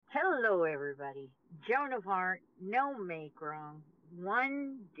Hello, everybody. Joan of Heart, no make wrong,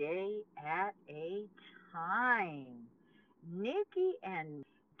 one day at a time. Nikki and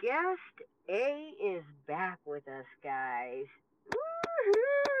guest A is back with us, guys.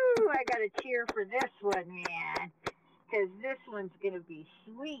 Woohoo! I got to cheer for this one, man, because this one's going to be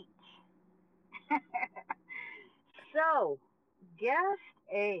sweet. So, guest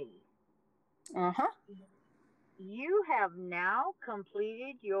A, Uh-huh. you have now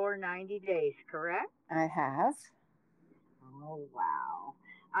completed your 90 days, correct? I have. Oh, wow.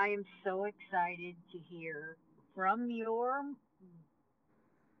 I am so excited to hear from your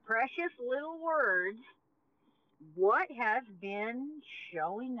precious little words what has been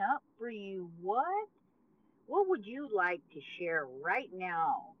showing up for you. What would you like to share right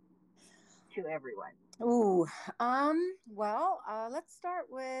now to everyone? Ooh. Let's start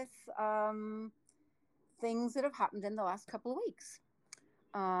with things that have happened in the last couple of weeks.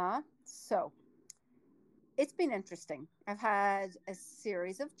 So it's been interesting. I've had a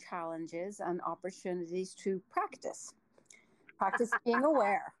series of challenges and opportunities to practice being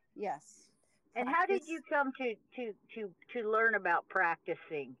aware. Yes. And how did Practice. you come to learn about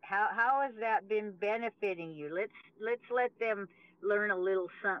practicing? How has that been benefiting you? Let's let them learn a little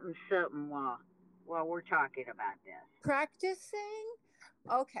something something while we're talking about this. Practicing.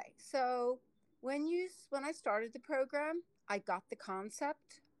 Okay. So when I started the program, I got the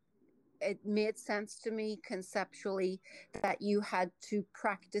concept. It made sense to me conceptually that you had to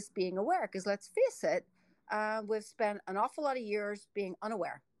practice being aware. Because let's face it, we've spent an awful lot of years being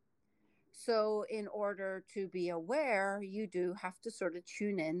unaware. So, in order to be aware, you do have to sort of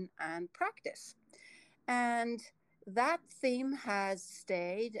tune in and practice. And that theme has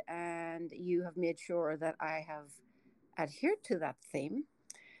stayed, and you have made sure that I have adhered to that theme,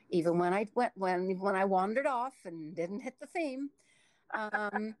 even when I wandered off and didn't hit the theme.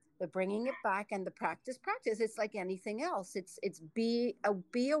 But bringing it back and the practice, it's like anything else. Be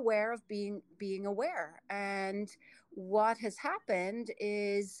aware of being aware. And what has happened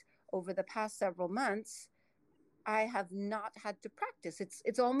is over the past several months, I have not had to practice.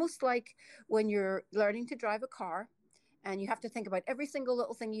 It's almost like when you're learning to drive a car and you have to think about every single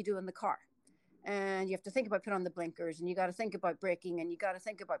little thing you do in the car, and you have to think about putting on the blinkers, and you got to think about braking, and you got to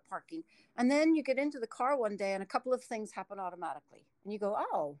think about parking. And then you get into the car one day and a couple of things happen automatically, and you go,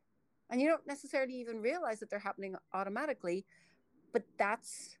 oh, and you don't necessarily even realize that they're happening automatically. But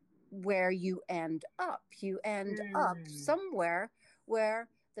that's where you end up Mm, somewhere where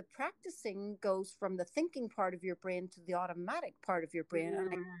the practicing goes from the thinking part of your brain to the automatic part of your brain. And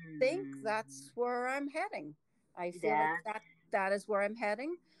I think mm, that's where I'm heading. I feel like that's that is where I'm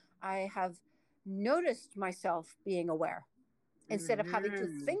heading. I have noticed myself being aware instead of having to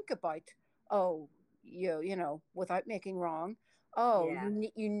mm, think about, oh, without making wrong. Oh, yeah,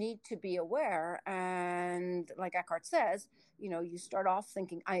 you need to be aware, and like Eckhart says, you start off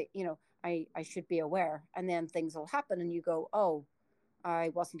thinking, I should be aware, and then things will happen, and you go, oh, I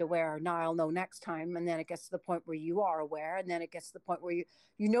wasn't aware. Now I'll know next time. And then it gets to the point where you are aware. And then it gets to the point where you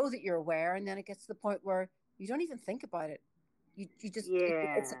know that you're aware. And then it gets to the point where you don't even think about it. You just,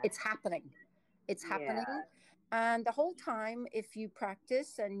 yeah, it's happening. It's happening. yeah, And the whole time, if you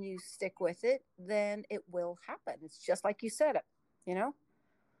practice and you stick with it, then it will happen. It's just like you said it, you know?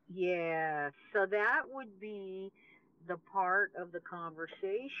 yeah. So that would be the part of the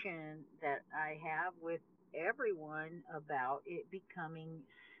conversation that I have with everyone about it becoming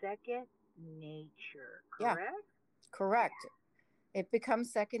second nature, Yeah, correct? correct. It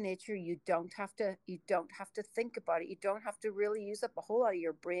becomes second nature. You don't have to think about it. You don't have to really use up a whole lot of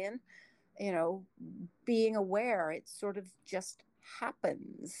your brain, you know, being aware. It sort of just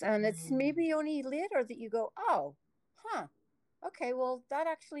happens. And it's Mm, maybe only later that you go, oh, huh, okay, well, that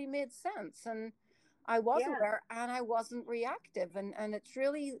actually made sense. And I was yeah, aware and I wasn't reactive. And it's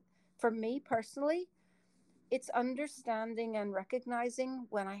really, for me personally, it's understanding and recognizing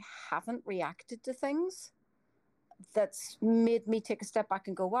when I haven't reacted to things that's made me take a step back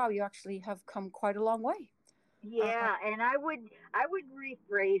and go, wow, you actually have come quite a long way. yeah. And I would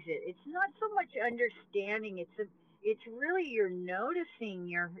rephrase it. It's not so much understanding. It's really you're noticing.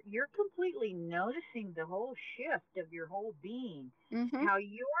 You're completely noticing the whole shift of your whole being. Mm-hmm. How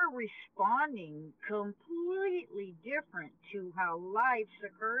you're responding completely different to how life's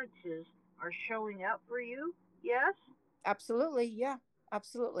occurrences are showing up for you. Yes. Absolutely. Yeah,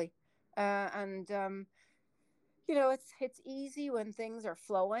 absolutely. And it's easy when things are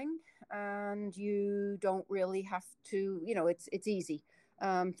flowing and you don't really have to, it's easy.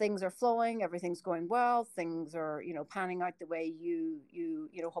 Things are flowing, everything's going well, things are, panning out the way you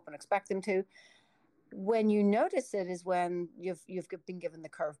hope and expect them to. When you notice it is when you've been given the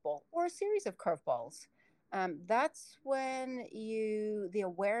curveball or a series of curveballs. That's when the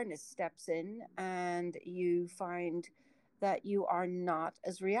awareness steps in and you find that you are not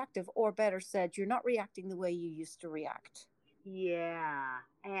as reactive, or better said, you're not reacting the way you used to react. Yeah.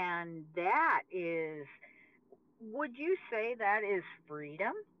 And that is, would you say that is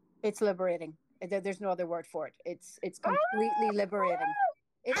freedom? It's liberating. There's no other word for it. It's completely liberating. Oh,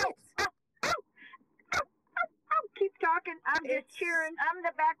 It ow, is. ow, ow, ow, ow, ow. Keep talking. I'm just It's cheering. I'm the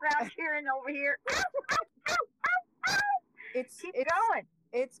background cheering over here. Ow, ow, ow, ow, ow. it's Keep it's going.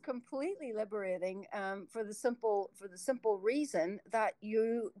 it's completely liberating, for the simple reason that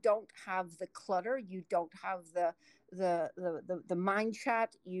you don't have the clutter, you don't have the mind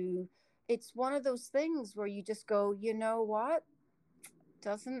chat. It's one of those things where you just go, you know what,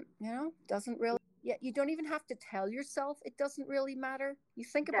 doesn't really. Yeah, you don't even have to tell yourself it doesn't really matter. You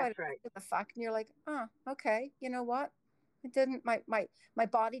think about That's it right. after the fact and you're like, oh, okay, you know what, it didn't, my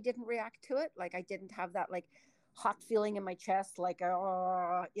body didn't react to it. Like I didn't have that like hot feeling in my chest, like,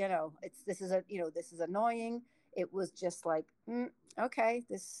 oh, this is annoying. It was just like, okay,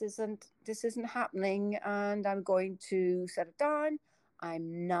 this isn't happening, and I'm going to set it down.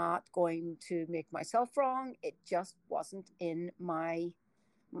 I'm not going to make myself wrong. It just wasn't in my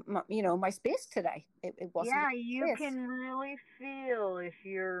space today. It wasn't Yeah, you space. can really feel if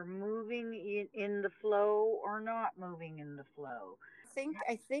you're moving in the flow or not moving in the flow.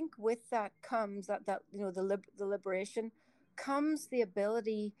 I think with that comes that the liberation comes the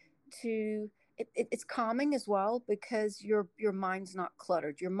ability to it's calming as well, because your mind's not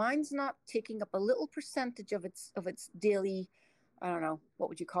cluttered. Your mind's not taking up a little percentage of its daily, I don't know, what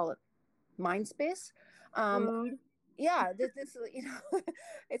would you call it, mind space. um Food. yeah, this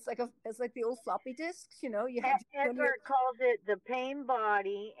it's like the old floppy disks, you had when you're Eckhart calls it the pain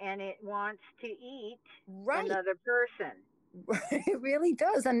body, and it wants to eat right. another person. It really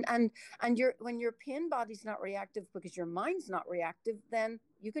does. And when your pain body's not reactive because your mind's not reactive, then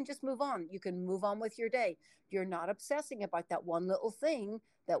you can just move on. You can move on with your day. You're not obsessing about that one little thing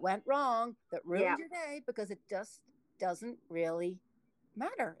that went wrong, that Yeah, ruined your day, because it just doesn't really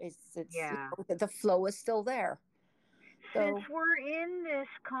matter. It's yeah. the flow is still there. Since So we're in this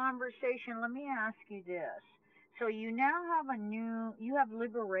conversation, let me ask you this. So you now have you have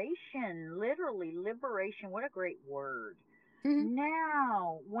liberation, literally liberation. What a great word. mhm.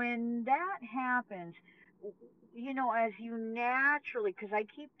 Now, when that happens, as you naturally, because I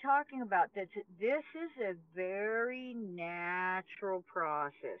keep talking about this is a very natural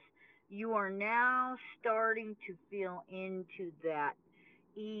process. You are now starting to feel into that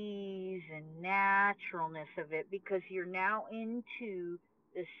ease and naturalness of it because you're now into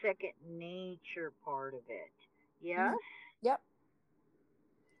the second nature part of it. Yes? Mhm. Yep,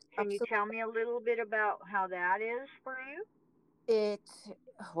 Can you absolutely. tell me a little bit about how that is for you? It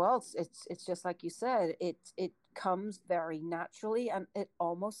well, it's just like you said. It comes very naturally, and it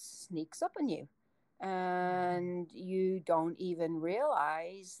almost sneaks up on you, and you don't even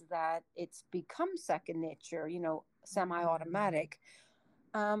realize that it's become second nature. Semi-automatic,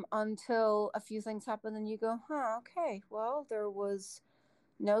 until a few things happen, and you go, "Huh, okay. Well, there was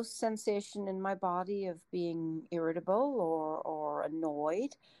no sensation in my body of being irritable or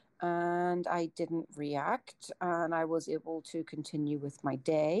annoyed, and I didn't react, and I was able to continue with my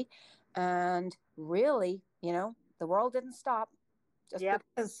day. And really, the world didn't stop just Yep.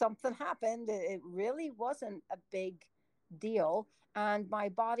 because something happened. It really wasn't a big deal, and my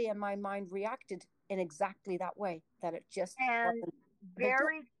body and my mind reacted in exactly that way, that it just And wasn't a big deal.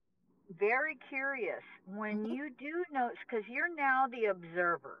 very, very curious when Mhm. you do notice, because you're now the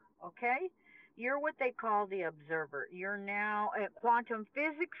observer, okay? You're what they call the observer. You're now, quantum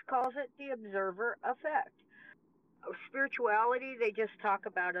physics calls it the observer effect. Spirituality, they just talk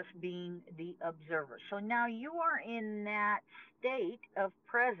about us being the observer. So now you are in that state of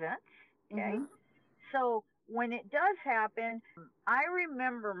presence, okay? Mhm. So when it does happen, I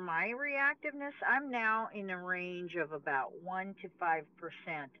remember my reactiveness. I'm now in a range of about 1 to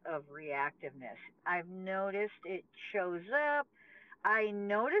 5% of reactiveness. I've noticed it shows up. I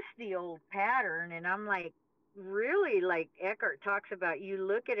noticed the old pattern, and I'm like, really, like Eckhart talks about, you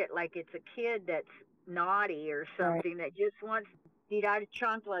look at it like it's a kid that's naughty or Right. something that just wants de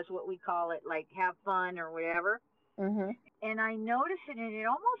chancla is what we call it, like have fun or whatever. Mhm. And I notice it, and it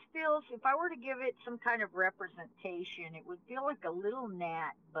almost feels, if I were to give it some kind of representation, it would feel like a little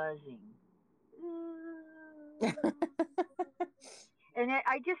gnat buzzing. And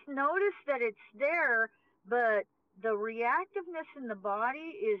I just noticed that it's there, but the reactiveness in the body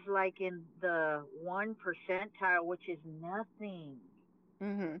is like in the 1 percentile, which is nothing.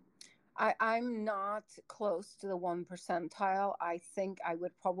 Mhm. I'm not close to the 1 percentile. I think I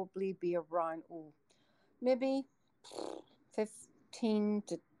would probably be around, maybe 15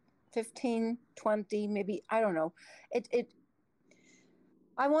 to 15, 20, maybe, I don't know.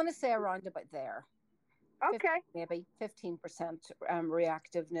 I want to say around about there. Okay. Maybe 15%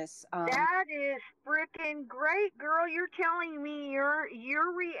 reactiveness. That is freaking great, girl. You're telling me your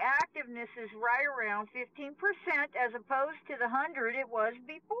reactiveness is right around 15% as opposed to the 100 it was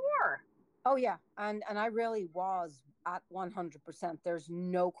before. Oh yeah, and I really was at 100%. There's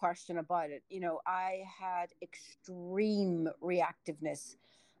no question about it. I had extreme reactiveness.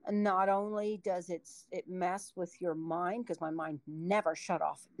 And not only does it mess with your mind, because my mind never shut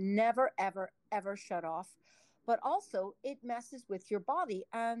off, never ever ever shut off, but also it messes with your body,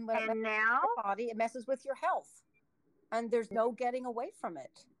 and when it messes And with now, your body, it messes with your health, and there's no getting away from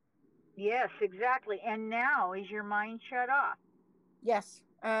it. yes, exactly. And now is your mind shut off? Yes,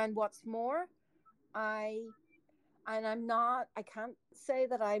 and what's more, I I can't say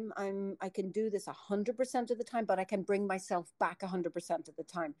that I can do this 100% of the time, but I can bring myself back 100% of the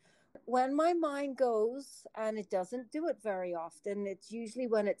time. When my mind goes, and it doesn't do it very often, it's usually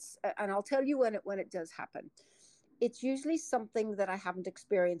when and I'll tell you when it does happen. It's usually something that I haven't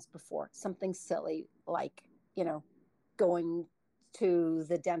experienced before, something silly, like, going to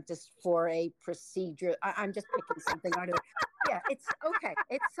the dentist for a procedure. I'm just picking something out of it. Yeah, it's okay.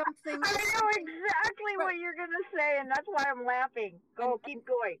 It's something. I know exactly Right. what you're going to say, and that's why I'm laughing. Go, and keep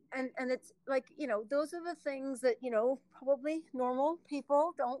going. and it's like, those are the things that, probably normal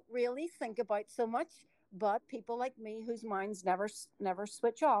people don't really think about so much, but people like me whose minds never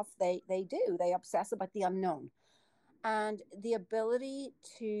switch off, they do. They obsess about the unknown, and the ability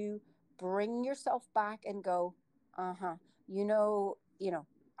to bring yourself back and go, uh-huh,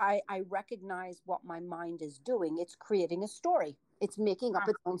 I recognize what my mind is doing. It's creating a story. It's making up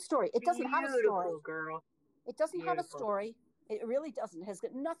its own story. It doesn't have a story. Beautiful, girl. It doesn't have a Beautiful. story. It really doesn't. It's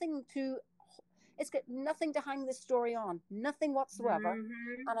got nothing to hang this story on, nothing whatsoever.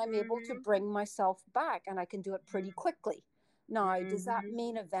 Mm-hmm, And I'm able to mm-hmm, bring myself back, and I can do it pretty quickly. Now, does that mm-hmm.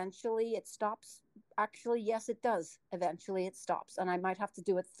 mean eventually it stops? Actually, yes, it does. Eventually it stops. And I might have to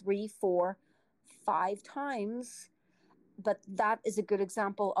do it 3, 4, 5 times. But that is a good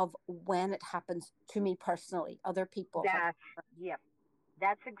example of when it happens to me personally. Other people have. That's, yep.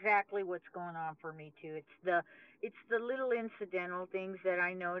 That's exactly what's going on for me too. It's the little incidental things that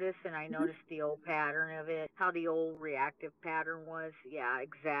I notice, and I Mhm. notice the old pattern of it, how the old reactive pattern was. Yeah,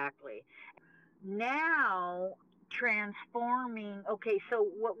 exactly. Now transforming. Okay, so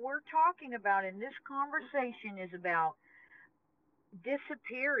what we're talking about in this conversation is about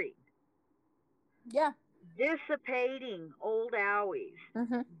disappearing, Yeah. dissipating old owies,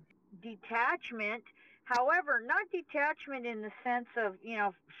 Hmm. detachment. However, not detachment in the sense of,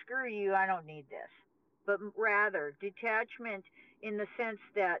 screw you, I don't need this, but rather detachment in the sense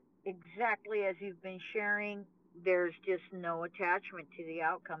that exactly as you've been sharing, there's just no attachment to the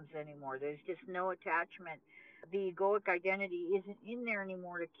outcomes anymore. There's just no attachment. The egoic identity isn't in there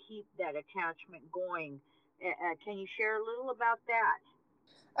anymore to keep that attachment going. Can you share a little about that?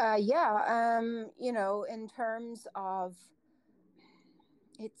 Yeah. In terms of,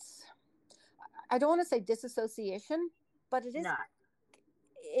 it's, I don't want to say disassociation, but it is. Not.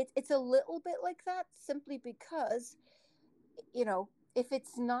 It's a little bit like that, simply because, if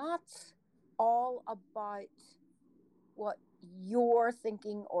it's not all about what you're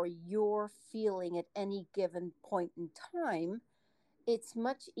thinking or you're feeling at any given point in time, it's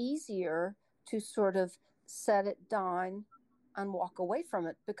much easier to sort of set it down and walk away from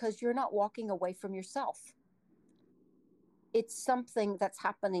it, because you're not walking away from yourself. It's something that's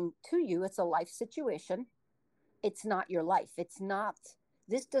happening to you. It's a life situation. It's not your life. It's not,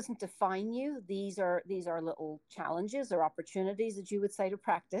 this doesn't define you. These are little challenges or opportunities that you would say to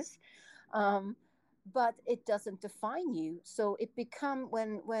practice. Um, but it doesn't define you. So it become,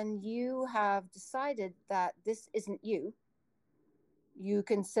 when you have decided that this isn't you, you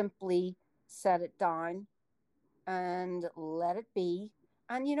can simply set it down and let it be.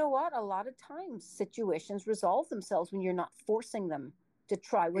 And you know what? A lot of times situations resolve themselves when you're not forcing them to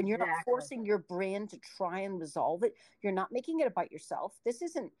try. When you're not Exactly. forcing your brain to try and resolve it, you're not making it about yourself. This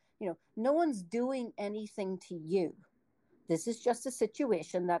isn't, no one's doing anything to you. This is just a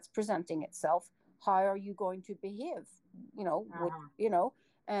situation that's presenting itself. How are you going to behave? Uh-huh.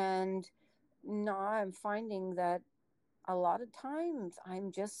 And now I'm finding that a lot of times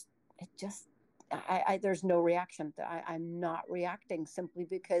I'm just, it just, there's no reaction. I'm not reacting, simply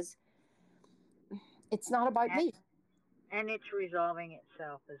because it's not about And, me. and it's resolving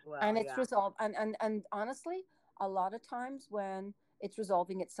itself as And well. it's Yeah. resolved. And honestly, a lot of times when it's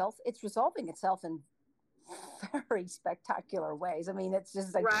resolving itself. It's resolving itself in very spectacular ways. I mean, it's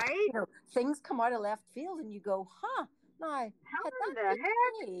just like, Right? things come out of left field and you go, huh, now, How had in that the heck?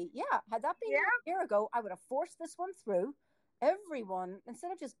 been me, had that been Yeah, me a year ago, I would have forced this one through. Everyone,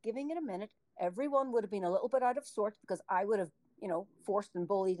 instead of just giving it a minute, everyone would have been a little bit out of sorts because I would have, forced and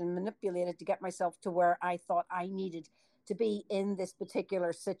bullied and manipulated to get myself to where I thought I needed to be in this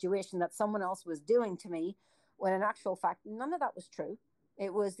particular situation that someone else was doing to me, when in actual fact, none of that was true.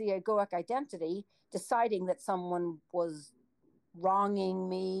 It was the egoic identity deciding that someone was wronging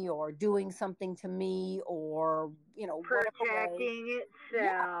me or doing something to me, or whatever way. protecting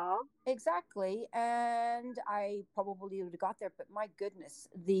Yeah, itself. exactly. And I probably would have got there, but my goodness,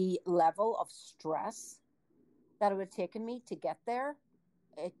 the level of stress that it would have taken me to get there,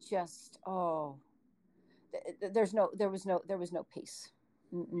 it just, there was no peace.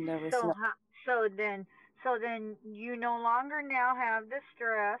 There was So, no. so then, so then you no longer now have the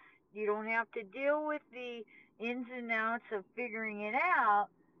stress. You don't have to deal with the ins and outs of figuring it out,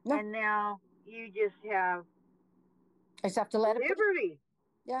 No, and now you just have I just have to let it be. liberty.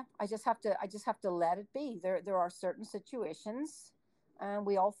 Yeah, I just have to let it be. There are certain situations, and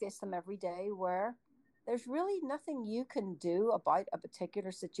we all face them every day, where there's really nothing you can do about a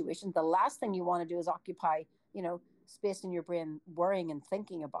particular situation. The last thing you want to do is occupy, space in your brain worrying and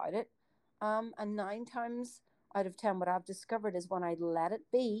thinking about it. And 9 times out of 10, what I've discovered is when I let it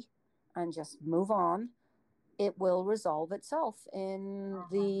be and just move on, it will resolve itself in Uh-huh.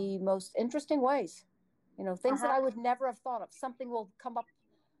 the most interesting ways. Things that Uh-huh. I would never have thought of. Something will come up,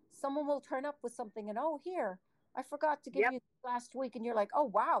 someone will turn up with something, and, oh, here, I forgot to give Yep. you last week, and you're like, oh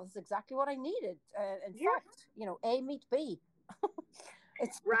wow, this is exactly what I needed. In Yep. fact, A meet B.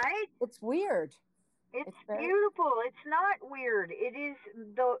 it's Right? it's weird. It's It's very. beautiful. It's not weird. It is,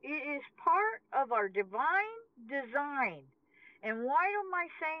 though, it is part of our divine design. And why am I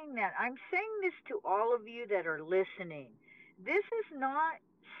saying that? I'm saying this to all of you that are listening. This is not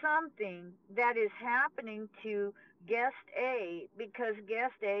something that is happening to guest A because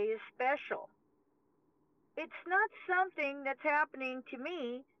guest A is special. It's not something that's happening to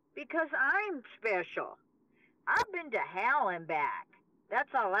me because I'm special. I've been to hell and back. That's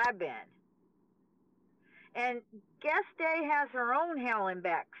all I've been. And Guest Day has her own hell and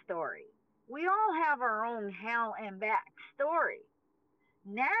back story. We all have our own hell and back story.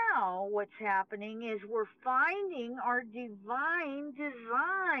 Now, what's happening is we're finding our divine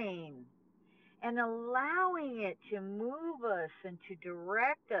design and allowing it to move us and to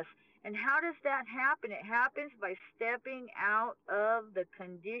direct us. And how does that happen? It happens by stepping out of the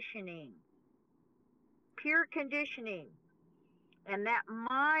conditioning, pure conditioning, and that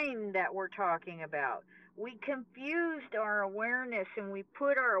mind that we're talking about. We confused our awareness and we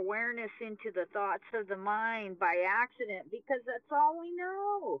put our awareness into the thoughts of the mind by accident because that's all we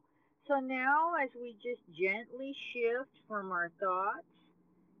know. So now, as we just gently shift from our thoughts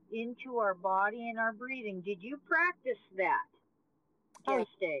into our body and our breathing, did you practice that, Oh yeah,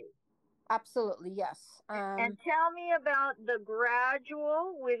 Guest A? absolutely, yes. And tell me about the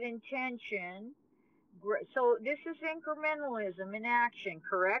gradual with intention. So this is incrementalism in action,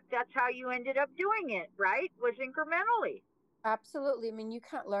 correct? That's how you ended up doing it, right? Was incrementally. Absolutely. I mean, you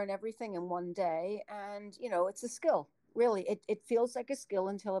can't learn everything in one day, and it's a skill. Really, it feels like a skill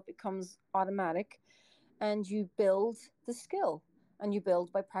until it becomes automatic, and you build the skill, and you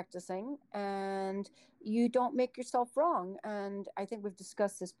build by practicing, and you don't make yourself wrong. And I think we've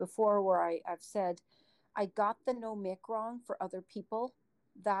discussed this before, where I've said I got the no make wrong for other people.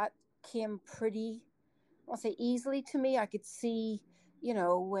 That came pretty, I'll say, easily to me. I could see,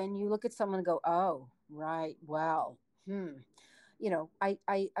 when you look at someone and go, oh, right, well,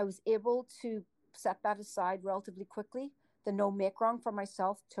 I was able to set that aside relatively quickly. The no make wrong for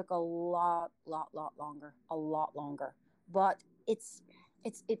myself took a lot longer, a lot longer. But it's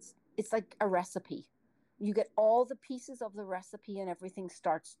like a recipe. You get all the pieces of the recipe and everything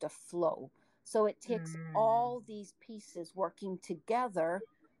starts to flow. So it takes Mm, all these pieces working together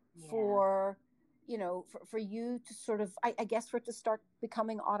yeah. for for you to sort of, I guess, for it to start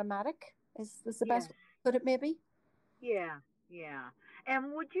becoming automatic. Is this the best Yes. way to put it, maybe? Yeah. Yeah.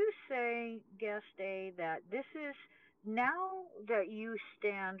 And would you say, Guest A, that this is now that you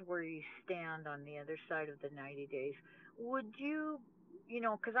stand where you stand on the other side of the 90 days, would you,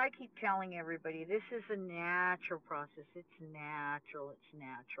 because I keep telling everybody this is a natural process. It's natural. It's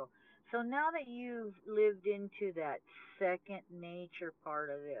natural. So now that you've lived into that second nature part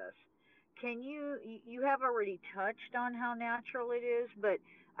of this, can you have already touched on how natural it is, but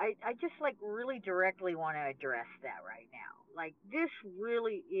I just like really directly want to address that right now. Like this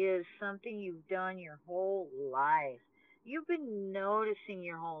really is something you've done your whole life. You've been noticing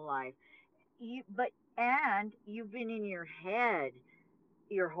your whole life. And you've been in your head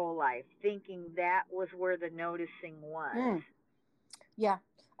your whole life thinking that was where the noticing was. Mm. Yeah.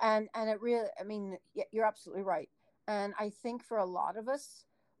 And it really, I mean, you're absolutely right. And I think for a lot of us,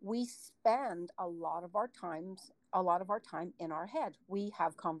 we spend a lot of our time in our head. We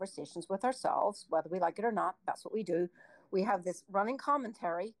have conversations with ourselves, whether we like it or not. That's what we do. We have this running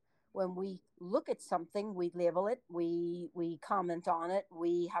commentary. When we look at something, we label it, we comment on it,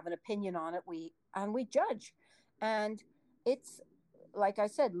 we have an opinion on it, we judge. And it's, like I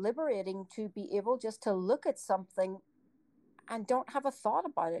said, liberating to be able just to look at something and don't have a thought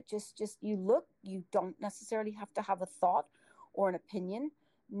about it. Just you look, you don't necessarily have to have a thought or an opinion.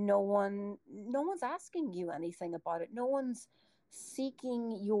 No one's asking you anything about it. No one's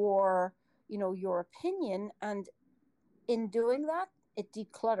seeking your opinion. And in doing that, it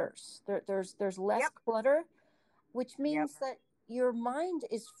declutters. There's less Yep. clutter, which Yep. means that your mind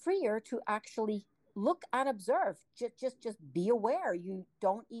is freer to actually look and observe. Just be aware. You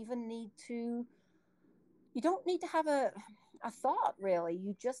don't need to have a thought, really.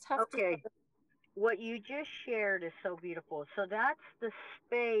 You just have to Okay. What you just shared is so beautiful. So that's the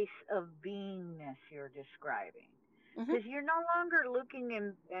space of beingness you're describing. Mhm. Because you're no longer looking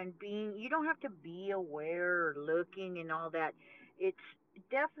and being, you don't have to be aware or looking and all that. It's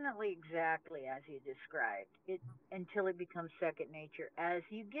definitely exactly as you described it until it becomes second nature. As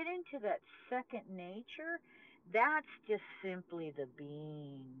you get into that second nature, that's just simply the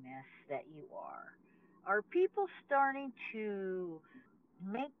beingness that you are. Are people starting to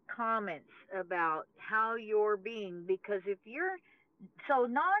make comments about how you're being? Because if you're so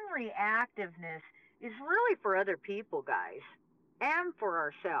non-reactiveness is really for other people, guys, and for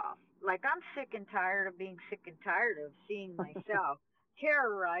ourselves. Like, I'm sick and tired of being sick and tired of seeing myself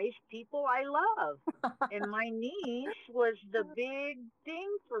terrorize people I love. And my niece was the big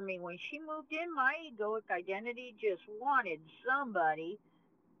thing for me. When she moved in, my egoic identity just wanted somebody,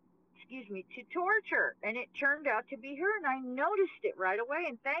 excuse me, to torture. And it turned out to be her. And I noticed it right away.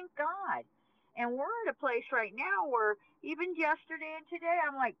 And thank God. And we're at a place right now where even yesterday and today,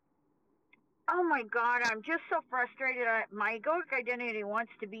 I'm like, oh my God, I'm just so frustrated. My egoic identity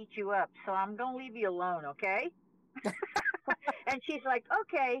wants to beat you up. So I'm going to leave you alone, okay? And she's like,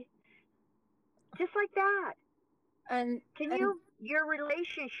 okay, just like that. and Can and your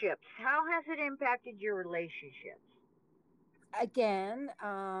relationships, how has it impacted your relationships? again,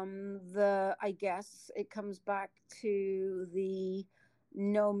 the I guess it comes back to the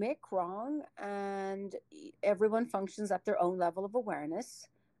no make wrong, and everyone functions at their own level of awareness,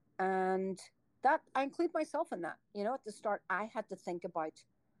 and that I include myself in that. At the start, I had to think about,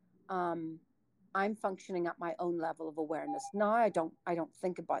 um, I'm functioning at my own level of awareness. Now I don't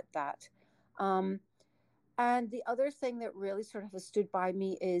think about that. Um, And the other thing that really sort of has stood by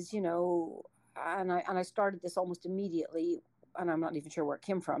me is, and I started this almost immediately, and I'm not even sure where it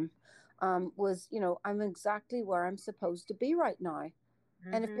came from, was, I'm exactly where I'm supposed to be right now.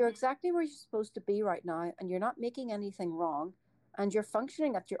 And if Mm-hmm. you're exactly where you're supposed to be right now, and you're not making anything wrong, and you're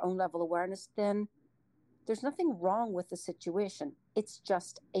functioning at your own level of awareness, then there's nothing wrong with the situation. It's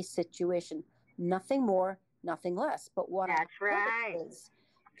just a situation, nothing more, nothing less. But what I have That's noticed right. is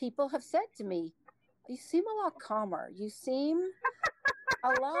people have said to me, you seem a lot calmer. You seem a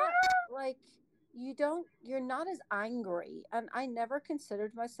lot like you're not as angry. And I never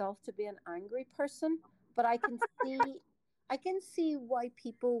considered myself to be an angry person, but I can see why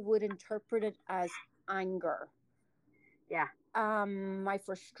people would interpret it as anger. Yeah. My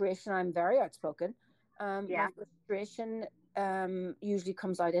frustration, I'm very outspoken. My Yeah. frustration usually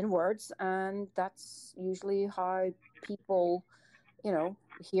comes out in words, and that's usually how people,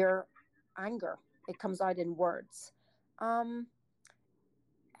 hear anger. It comes out in words. Um,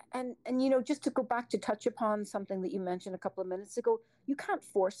 and just to go back to touch upon something that you mentioned a couple of minutes ago, you can't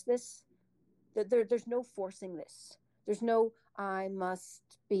force this. There's no forcing this. There's no, I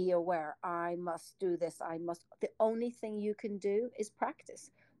must be aware, I must do this, I must. The only thing you can do is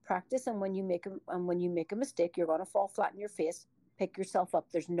practice. And when you make a mistake, you're going to fall flat in your face. Pick yourself up.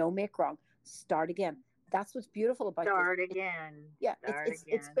 There's no make wrong. Start again. That's what's beautiful about this. Start again. Yeah, it's Start it's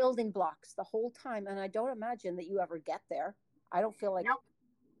it's again. building blocks the whole time, and I don't imagine that you ever get there. I don't feel like Nope.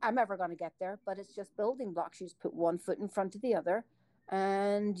 I'm ever going to get there, but it's just building blocks. You just put one foot in front of the other,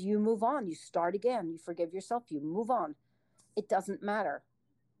 and you move on. You start again. You forgive yourself. You move on. It doesn't matter.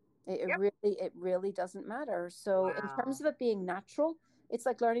 Yep. It really doesn't matter. So in terms Wow. of it being natural, it's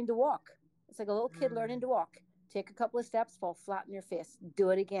like learning to walk. It's like a little kid learning Mm. to walk. Take a couple of steps, fall flat in your face,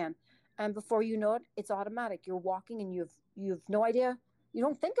 do it again, and before you know it, it's automatic. You're walking, and you've no idea. You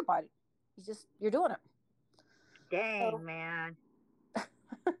don't think about it. You're doing it. Dang, So, man.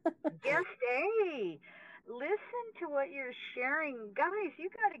 Guest A, listen to what you're sharing. Guys, you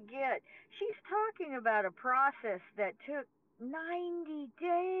got to get, she's talking about a process that took 90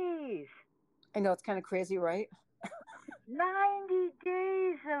 days. I know it's kind of crazy, right? 90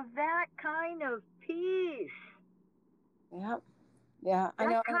 days of that kind of peace. Yeah. Yeah, I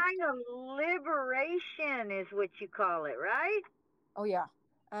That know. kind of liberation is what you call it, right? Oh yeah.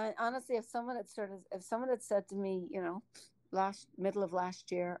 And honestly, if someone had said to me, last middle of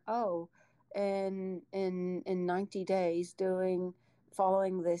last year, oh, in 90 days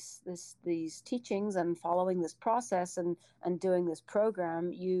following these teachings and following this process and doing this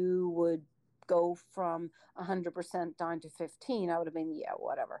program, you would go from 100% down to 15, I would have been, yeah,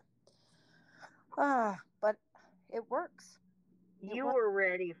 whatever. But it works. It You works. were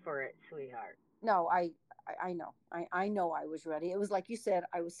ready for it, sweetheart. No, I know. I know I was ready. It was like you said,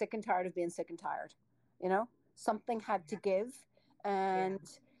 I was sick and tired of being sick and tired. Something had to Yeah. give. Yeah. And,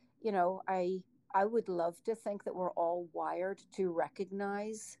 I would love to think that we're all wired to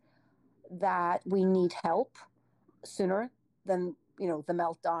recognize that we need help sooner than, the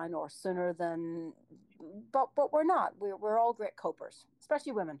meltdown, or sooner than, but we're not. We're all great copers,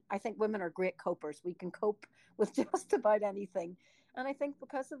 especially women. I think women are great copers. We can cope with just about anything. And I think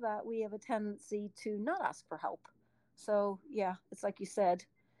because of that, we have a tendency to not ask for help. So, yeah, it's like you said,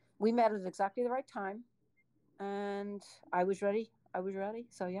 we met at exactly the right time, and I was ready. I was ready.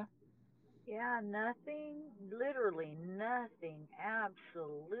 So, yeah. Yeah, nothing, literally nothing,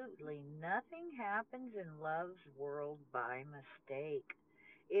 absolutely nothing happens in love's world by mistake.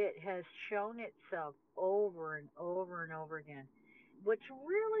 It has shown itself over and over and over again. What's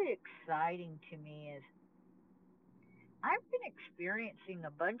really exciting to me is I've been experiencing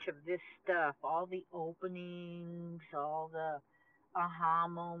a bunch of this stuff, all the openings, all the aha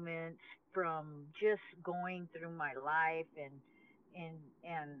moments from just going through my life and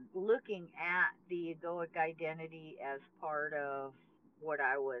looking at the egoic identity as part of what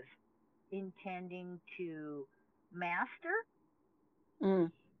I was intending to master.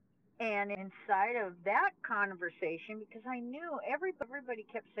 Mm. And inside of that conversation, because I knew everybody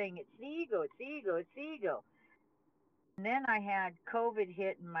kept saying it's the ego, it's the ego, it's the ego. And then I had COVID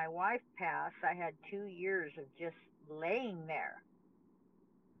hit and my wife passed. I had 2 years of just laying there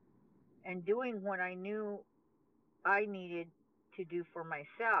and doing what I knew I needed to do for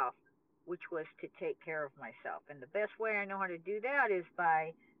myself, which was to take care of myself. And the best way I know how to do that is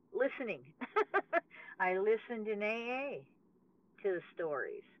by listening. I listened in AA to the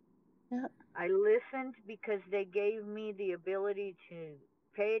stories. Yeah. I listened because they gave me the ability to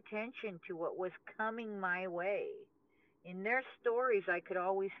pay attention to what was coming my way. In their stories, I could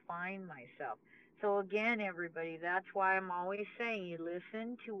always find myself. So, again, everybody, that's why I'm always saying you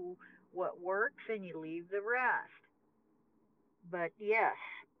listen to what works and you leave the rest. But yes,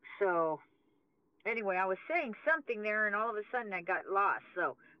 so anyway, I was saying something there and all of a sudden I got lost.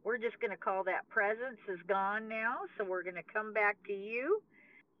 So, we're just going to call that presence is gone now. So, we're going to come back to you.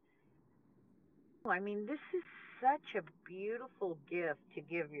 I mean, this is such a beautiful gift to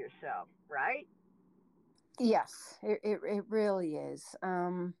give yourself, right? Yes, it really is.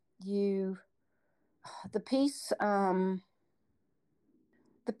 The peace, the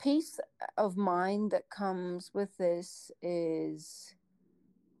peace of mind that comes with this is,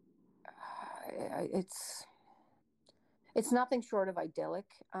 it's nothing short of idyllic.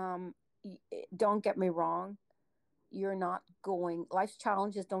 Don't get me wrong. You're not going, life's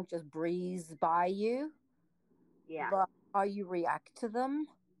challenges don't just breeze by you, Yeah. but how you react to them,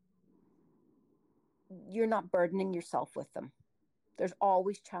 you're not burdening yourself with them. There's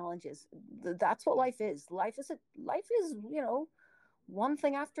always challenges. That's what life is. Life is, one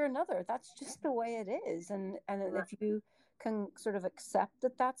thing after another. That's just the way it is. And Right. if you can sort of accept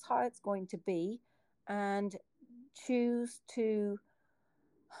that that's how it's going to be, and choose to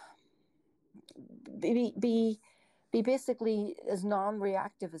be be be basically as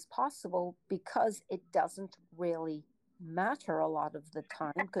non-reactive as possible, because it doesn't really matter a lot of the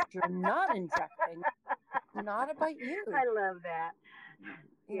time, because you're not injecting. It's not about you. I love that.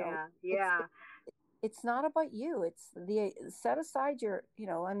 You know, Yeah, it's yeah, it's not about you. It's the set aside your,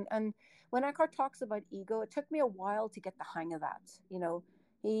 and when Eckhart talks about ego, it took me a while to get the hang of that.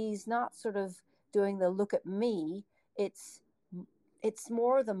 He's not sort of doing the look at me. It's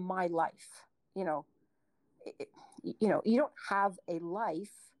more than my life. You know, you don't have a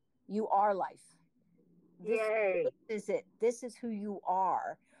life. You are life. This yay. is it. This is who you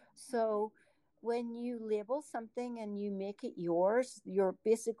are. So when you label something and you make it yours, you're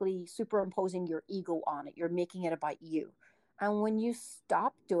basically superimposing your ego on it. You're making it about you. And when you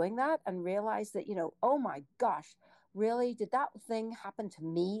stop doing that and realize that, oh my gosh, really, did that thing happen to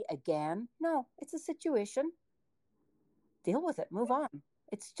me again? No, it's a situation. Deal with it, move on.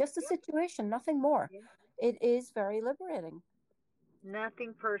 It's just a situation, nothing more. Yep. It is very liberating.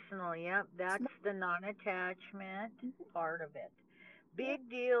 Nothing personal. Yep. That's the non attachment part of it. Big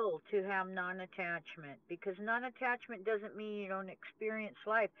deal to have non attachment, because non attachment doesn't mean you don't experience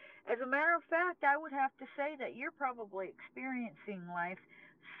life. As a matter of fact, I would have to say that you're probably experiencing life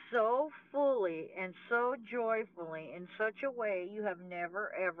so fully and so joyfully in such a way you have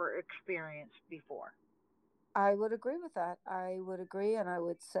never ever experienced before. I would agree with that. I would agree. And I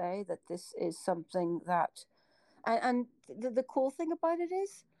would say that this is something that, and the cool thing about it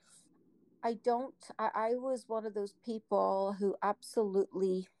is, I was one of those people who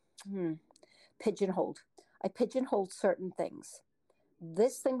absolutely pigeonholed. I pigeonholed certain things.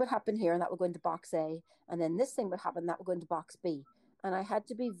 This thing would happen here and that would go into box A. And then this thing would happen, and that would go into box B. And I had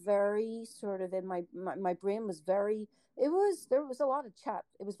to be very sort of in my brain was very, there was a lot of chat.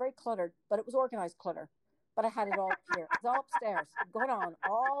 It was very cluttered, but it was organized clutter. But I had it all here. It's all upstairs, going on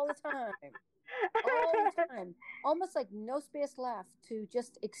all the time. All the time, almost like no space left to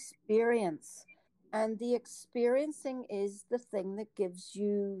just experience. And the experiencing is the thing that gives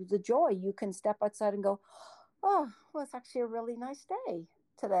you the joy. You can step outside and go, oh, well, it's actually a really nice day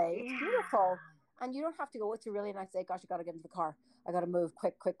today. It's beautiful. And you don't have to go, it's a really nice day. Gosh, I got to get into the car. I got to move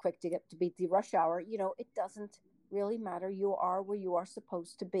quick to get to beat the rush hour. It doesn't really matter. You are where you are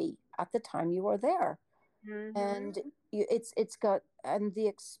supposed to be at the time you are there. Mm-hmm. And it's got, and the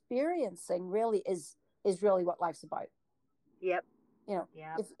experiencing really is really what life's about. Yep. Yep.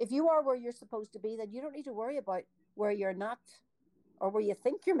 If you are where you're supposed to be, then you don't need to worry about where you're not, or where you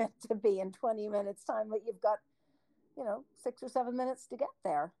think you're meant to be in 20 minutes time, but you've got 6 or 7 minutes to get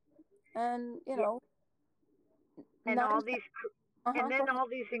there. And and all these and then all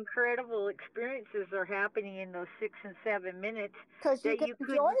these incredible experiences are happening in those 6 and 7 minutes because you can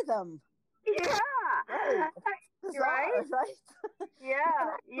enjoy them. Yeah. Right. Bizarre, right?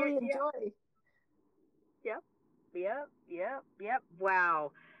 Yeah. You can enjoy. Yep.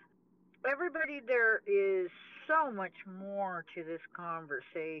 Wow. Everybody, there is so much more to this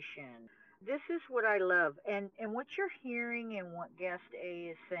conversation. This is what I love. And what you're hearing and what guest A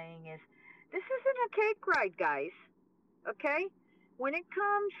is saying is, this isn't a cake ride, guys. Okay? When it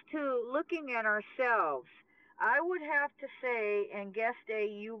comes to looking at ourselves, I would have to say, and guest A,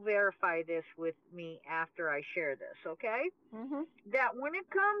 you verify this with me after I share this, okay? Mm-hmm. That when it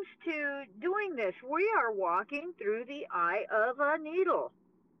comes to doing this, we are walking through the eye of a needle.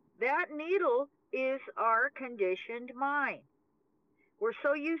 That needle is our conditioned mind. We're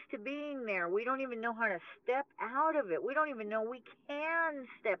so used to being there, we don't even know how to step out of it. We don't even know we can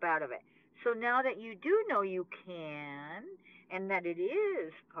step out of it. So now that you do know you can, and that it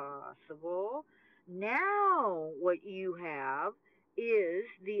is possible, now what you have is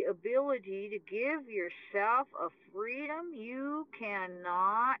the ability to give yourself a freedom you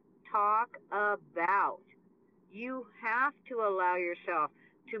cannot talk about. You have to allow yourself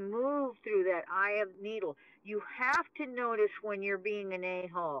to move through that eye of the needle. You have to notice when you're being an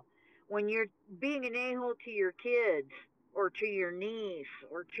a-hole. When you're being an a-hole to your kids, or to your niece,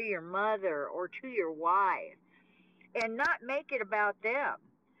 or to your mother, or to your wife, and not make it about them.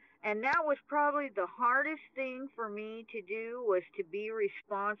 And that was probably the hardest thing for me to do, was to be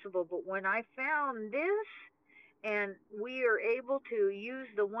responsible. But when I found this, and we are able to use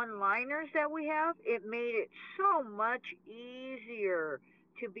the one-liners that we have, it made it so much easier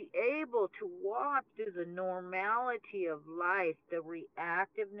to be able to walk through the normality of life, the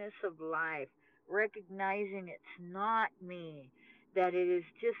reactiveness of life, recognizing it's not me, that it is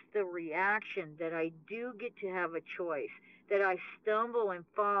just the reaction, that I do get to have a choice, that I stumble and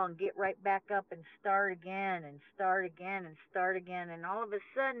fall and get right back up and start again and start again and start again. And all of a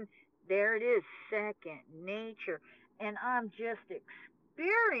sudden, there it is, second nature. And I'm just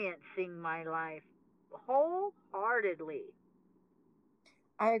experiencing my life wholeheartedly.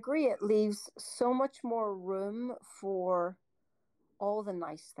 I agree. It leaves so much more room for all the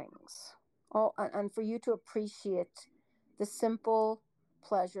nice things, and for you to appreciate the simple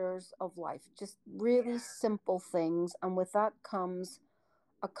pleasures of life, just really simple things. And with that comes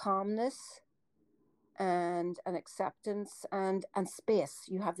a calmness and an acceptance and space.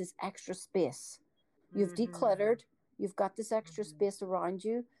 You have this extra space. You've decluttered. You've got this extra space around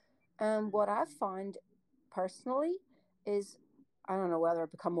you. And what I've found personally is, I don't know whether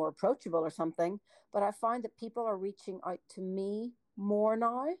I've become more approachable or something, but I find that people are reaching out to me more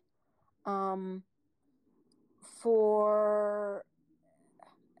now, for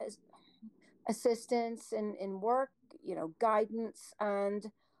assistance in work, guidance,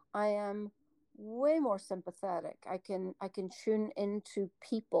 and I am way more sympathetic. I can tune into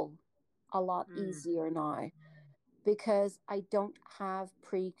people a lot easier now because I don't have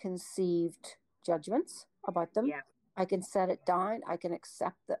preconceived judgments about them. Yeah. I can set it down. I can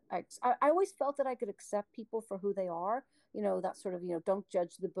accept that. I always felt that I could accept people for who they are. That sort of, don't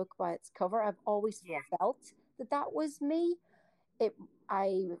judge the book by its cover. I've always Yeah. felt that was me.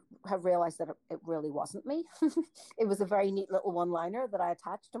 I have realized that it really wasn't me. It was a very neat little one-liner that I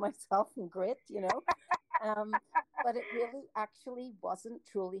attached to myself and grit, but it really actually wasn't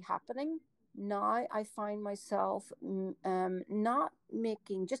truly happening. Now I find myself not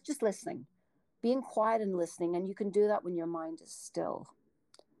making, just listening, being quiet and listening, and you can do that when your mind is still.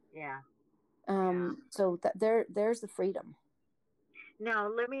 Yeah. So there's the freedom. Now,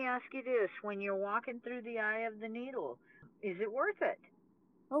 let me ask you this. When you're walking through the eye of the needle, is it worth it?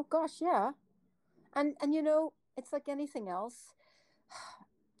 Oh gosh, yeah. And it's like anything else.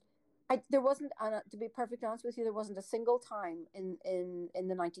 There wasn't, to be perfectly honest with you, there wasn't a single time in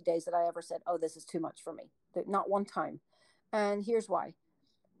the 90 days that I ever said, oh, this is too much for me. Not one time. And here's why.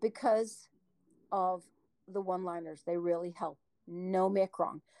 Because of the one-liners, they really help. No make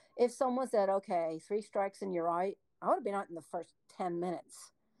wrong. If someone said, okay, 3 strikes and you're out, I would have been out in the first 10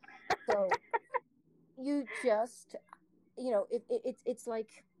 minutes. So you just, it's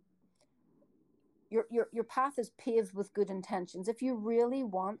like your path is paved with good intentions. If you really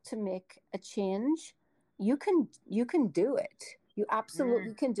want to make a change, you can do it. You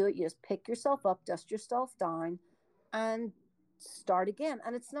absolutely can do it. You just pick yourself up, dust yourself down, and start again.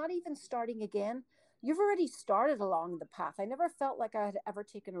 And it's not even starting again. You've already started along the path. I never felt like I had ever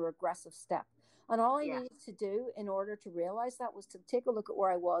taken a regressive step. And all I needed to do in order to realize that was to take a look at where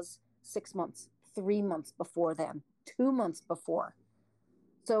I was 6 months, 3 months before then, 2 months before.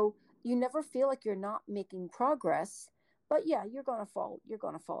 So you never feel like you're not making progress, but yeah, you're going to fall. You're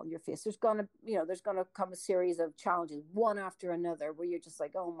going to fall on your face. There's going to come a series of challenges, one after another, where you're just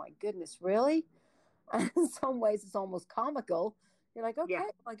like, oh my goodness, really? And in some ways, it's almost comical. You're like, okay,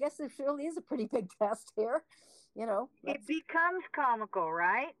 I guess it really is a pretty big test here. It becomes comical,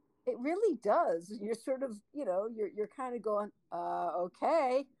 right? It really does. You're sort of, you're kind of going,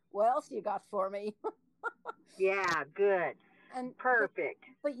 okay, what else you got for me? Yeah, good. And perfect.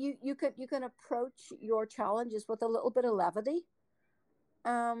 But you can approach your challenges with a little bit of levity,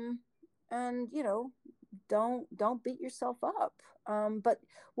 and don't beat yourself up. But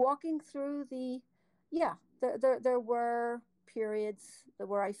walking through there were periods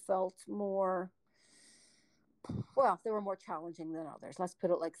where I felt more, well, they were more challenging than others. Let's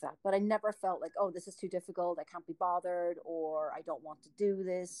put it like that. But I never felt like, oh, this is too difficult. I can't be bothered, or I don't want to do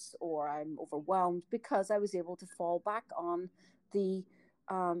this, or I'm overwhelmed, because I was able to fall back on the,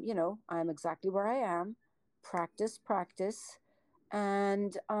 I'm exactly where I am. Practice,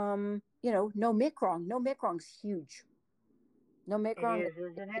 and no make wrong. No make wrong's huge. No make wrong. It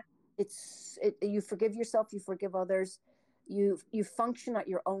is, isn't it? You forgive yourself. You forgive others. You function at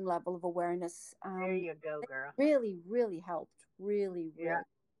your own level of awareness. There you go, girl. Really, really helped. Really.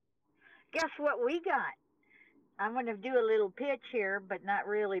 Guess what we got? I'm going to do a little pitch here, but not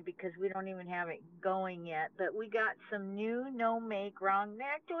really because we don't even have it going yet. But we got some new no make wrong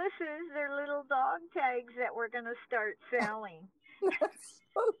necklaces. They're little dog tags that we're going to start selling. That's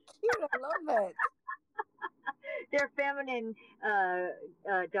so cute. I love it. They're feminine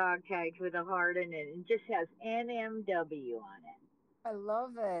dog tags with a heart in it, and just has NMW on it. I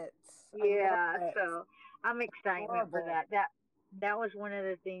love it. Yeah, so I'm excited for that. That was one of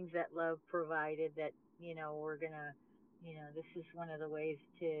the things that Love provided. That we're gonna, this is one of the ways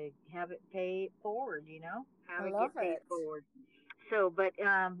to have it pay it forward. Have it get paid forward. So, but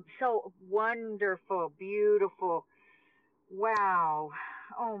so wonderful, beautiful. Wow.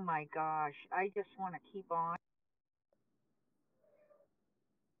 Oh my gosh. I just want to keep on.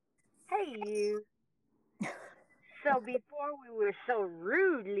 Hey, you. So before we were so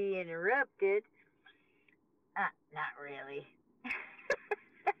rudely interrupted, not really.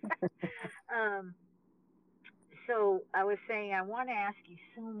 um, so I was saying I want to ask you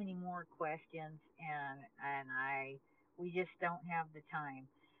so many more questions, and we just don't have the time.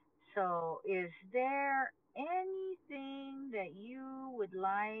 So, is there anything that you would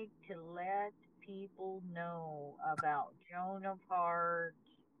like to let people know about Joan of Heart,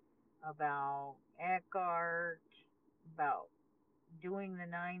 about Eckhart, about doing the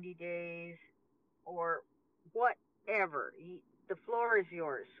 90 days, or whatever? The floor is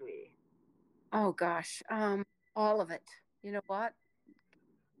yours, sweetie. Oh gosh, all of it. You know what?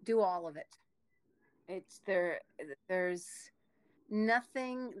 Do all of it. It's there. There's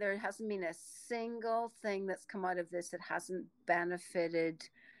nothing, there hasn't been a single thing that's come out of this that hasn't benefited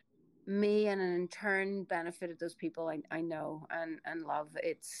me and in turn benefited those people I know and love.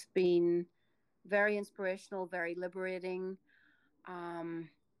 It's been very inspirational, very liberating. Um,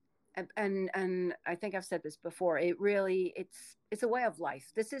 and I think I've said this before. It's a way of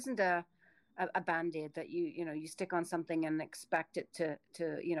life. This isn't a band-aid that you stick on something and expect it to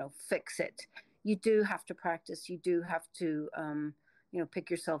fix it. You do have to practice. You do have to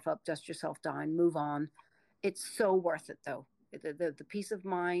pick yourself up, dust yourself down, move on. It's so worth it though. The peace of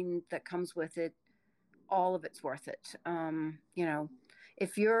mind that comes with it, all of it's worth it.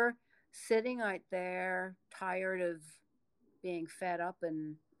 If you're sitting out there tired of being fed up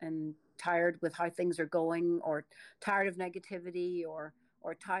and tired with how things are going, or tired of negativity, or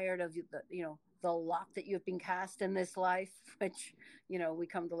tired of the lot that you've been cast in this life, which we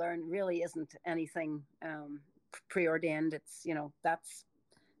come to learn really isn't anything preordained. It's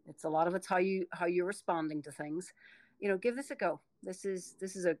a lot of it's how you're responding to things. Give this a go. This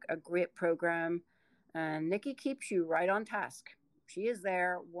is a great program, and Nikki keeps you right on task. She is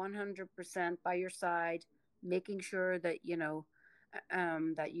there 100% by your side, making sure that you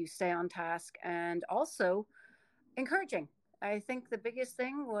stay on task, and also encouraging. I think the biggest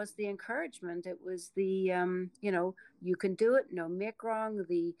thing was the encouragement. It was you can do it, no make wrong,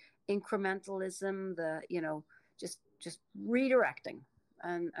 the incrementalism, just redirecting.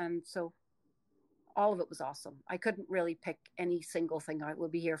 And so all of it was awesome. I couldn't really pick any single thing out. We'll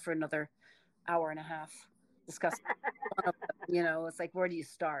be here for another hour and a half discussing one of them. It's like, where do you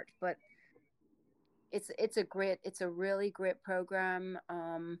start? But it's a really great program.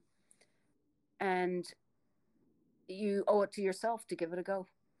 And you owe it to yourself to give it a go.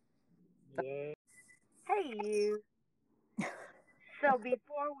 Yeah. Hey, you. So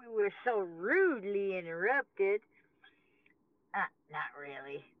before we were so rudely interrupted, not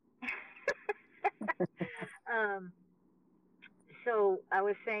really. um, so I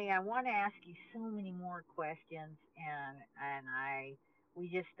was saying I want to ask you so many more questions, and we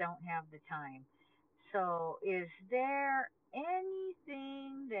just don't have the time. So, is there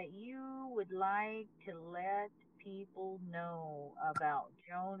anything that you would like to let people know about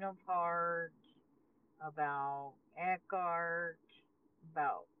Joan of Arc, about Eckhart,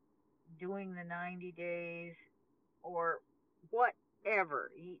 about doing the 90 days, or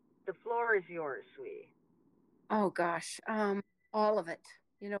whatever? The floor is yours, sweetie. Oh gosh, all of it.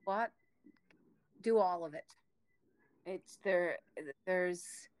 You know what? Do all of it. It's there. There's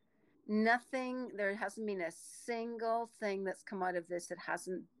nothing. There hasn't been a single thing that's come out of this that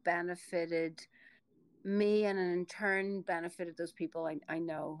hasn't benefited me and in turn benefited those people I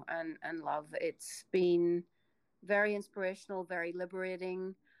know and love. It's been very inspirational, very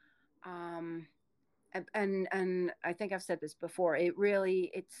liberating. Um, and I think I've said this before.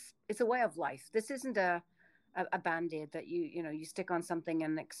 It's a way of life. This isn't a band-aid that you stick on something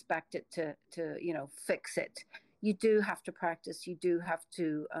and expect it to fix it. You do have to practice. You do have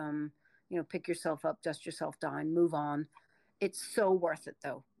to pick yourself up, dust yourself down, move on. It's so worth it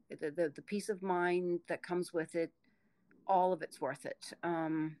though. The peace of mind that comes with it, all of it's worth it.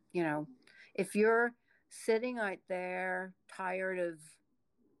 If you're sitting out there tired of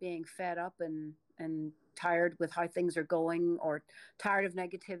being fed up and tired with how things are going, or tired of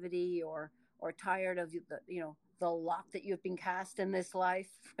negativity, or tired of the lot that you've been cast in this life,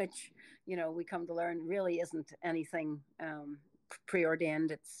 which we come to learn really isn't anything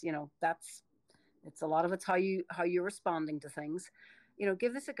preordained. It's a lot of it's how you're responding to things.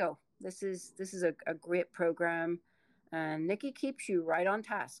 Give this a go. This is a great program, and Nikki keeps you right on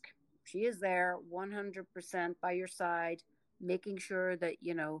task. She is there 100% by your side, making sure that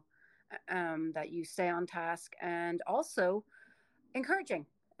you stay on task, and also encouraging.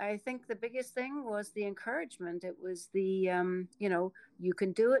 I think the biggest thing was the encouragement. It was you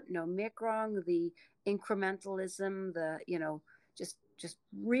can do it, no make wrong, the incrementalism, just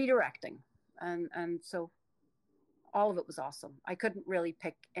redirecting. And so all of it was awesome. I couldn't really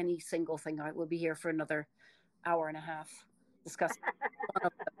pick any single thing out. We'll be here for another hour and a half discussing one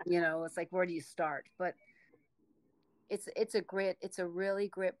of them. It's like, where do you start? But it's a really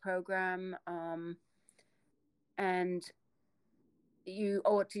great program. And you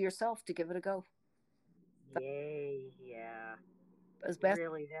owe it to yourself to give it a go. Yay, yeah. As best,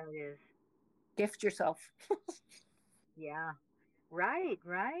 Really, that is. gift yourself. Yeah. Right,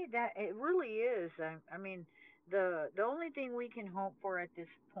 right. That it really is. I mean, the only thing we can hope for at this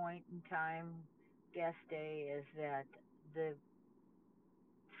point in time, guest day, is that the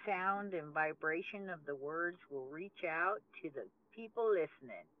sound and vibration of the words will reach out to the people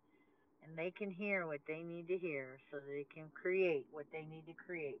listening. and they can hear what they need to hear so they can create what they need to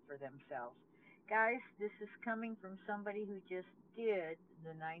create for themselves. Guys, this is coming from somebody who just did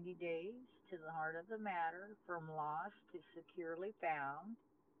the 90 days to the heart of the matter, from lost to securely found,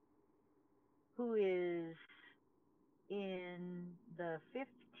 who is in the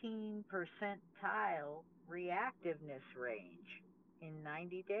 15 percentile reactiveness range in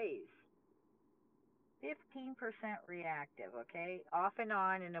 90 days. 15% reactive, okay? Off and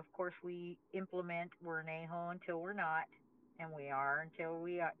on, and of course we implement we're an a-hole until we're not, and we are until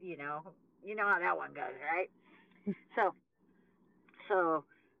we are, you know how that one goes, right? So, so,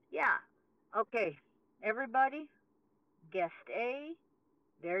 yeah. Okay, everybody, guest A,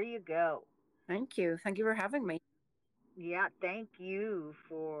 there you go. Thank you. Thank you for having me. Yeah, thank you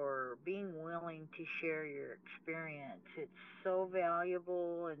for being willing to share your experience. It's so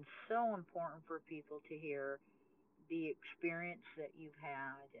valuable and so important for people to hear the experience that you've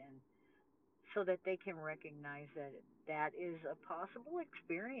had, and so that they can recognize that that is a possible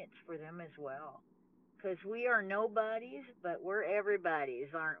experience for them as well. Because we are nobodies, but we're everybody's,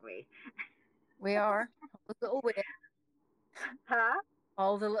 aren't we? We are all the little waves, Huh?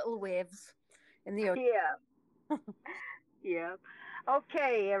 all the little waves in the ocean. Yeah. Yeah.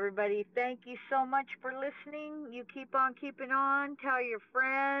 Okay, everybody. Thank you so much for listening. You keep on keeping on. Tell your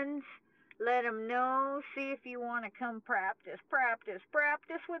friends. Let them know. See if you want to come practice, practice,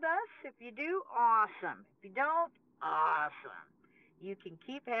 practice with us. If you do, awesome. If you don't, awesome. You can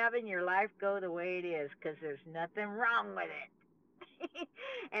keep having your life go the way it is because there's nothing wrong with it.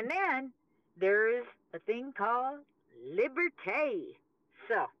 And then there is a thing called liberté.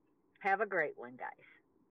 So, have a great one, guys.